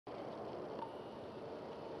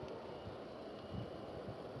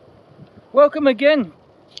Welcome again.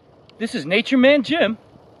 This is Nature Man Jim,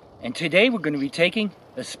 and today we're going to be taking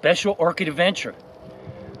a special orchid adventure.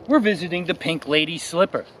 We're visiting the pink lady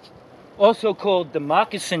slipper, also called the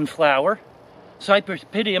moccasin flower.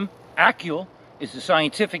 Cypripedium acule is the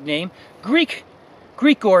scientific name. Greek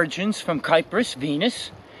origins from Cyprus,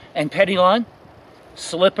 Venus, and pedilon,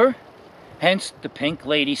 slipper, hence the pink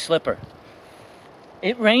lady slipper.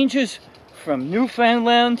 It ranges from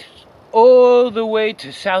Newfoundland all the way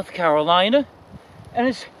to South Carolina, and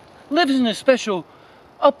it lives in a special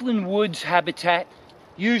upland woods habitat,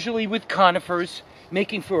 usually with conifers,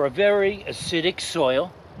 making for a very acidic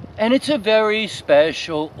soil, and it's a very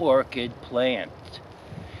special orchid plant.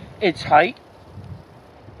 Its height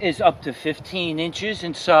is up to 15 inches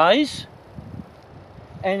in size,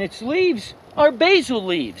 and its leaves are basal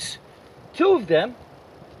leaves, 2 of them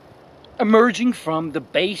emerging from the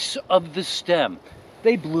base of the stem.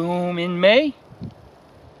 They bloom in May,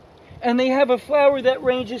 and they have a flower that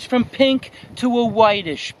ranges from pink to a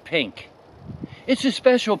whitish pink. It's a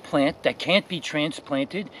special plant that can't be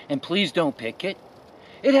transplanted, and please don't pick it.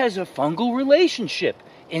 It has a fungal relationship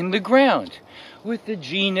in the ground with the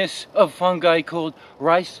genus of fungi called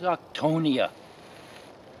Rhizoctonia.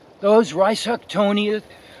 Those Rhizoctonia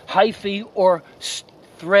hyphae or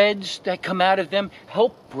threads that come out of them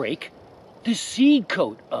help break the seed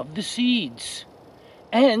coat of the seeds.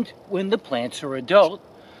 And when the plants are adult,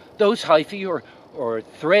 those hyphae or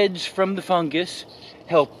threads from the fungus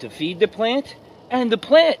help to feed the plant, and the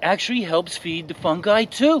plant actually helps feed the fungi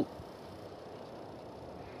too.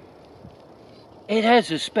 It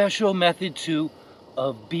has a special method too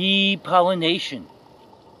of bee pollination.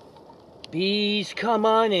 Bees come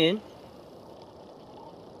on in,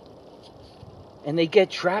 and they get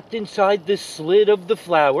trapped inside the slit of the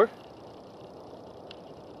flower.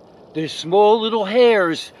 There's small little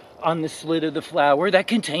hairs on the slit of the flower that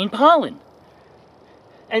contain pollen.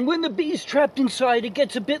 And when the bee's trapped inside, it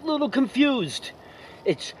gets a little confused.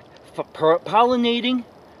 It's pollinating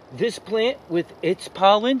this plant with its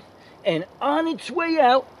pollen, and on its way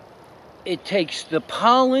out, it takes the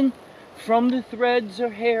pollen from the threads or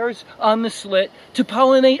hairs on the slit to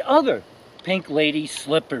pollinate other pink lady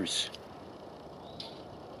slippers.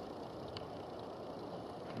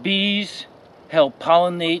 Bees help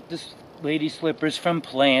pollinate the lady slippers from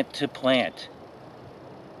plant to plant.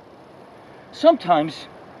 Sometimes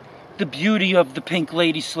the beauty of the pink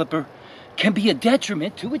lady slipper can be a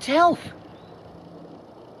detriment to its health,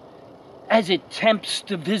 as it tempts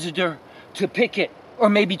the visitor to pick it or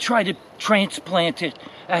maybe try to transplant it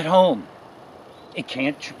at home. It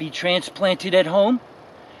can't be transplanted at home,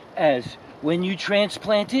 as when you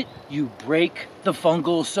transplant it, you break the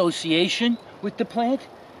fungal association with the plant,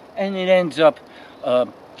 and it ends up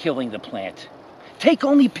killing the plant. Take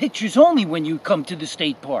pictures only when you come to the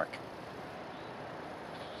state park.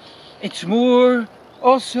 It's more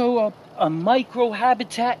also a micro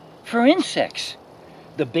habitat for insects.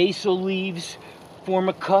 The basal leaves form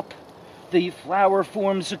a cup, the flower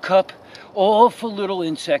forms a cup, all for little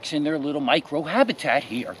insects in their little micro habitat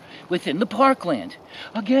here within the parkland.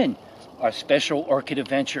 Again, our special orchid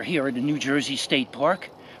adventure here at the New Jersey State Park.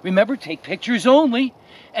 Remember, take pictures only,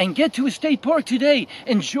 and get to a state park today.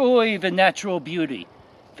 Enjoy the natural beauty.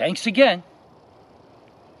 Thanks again.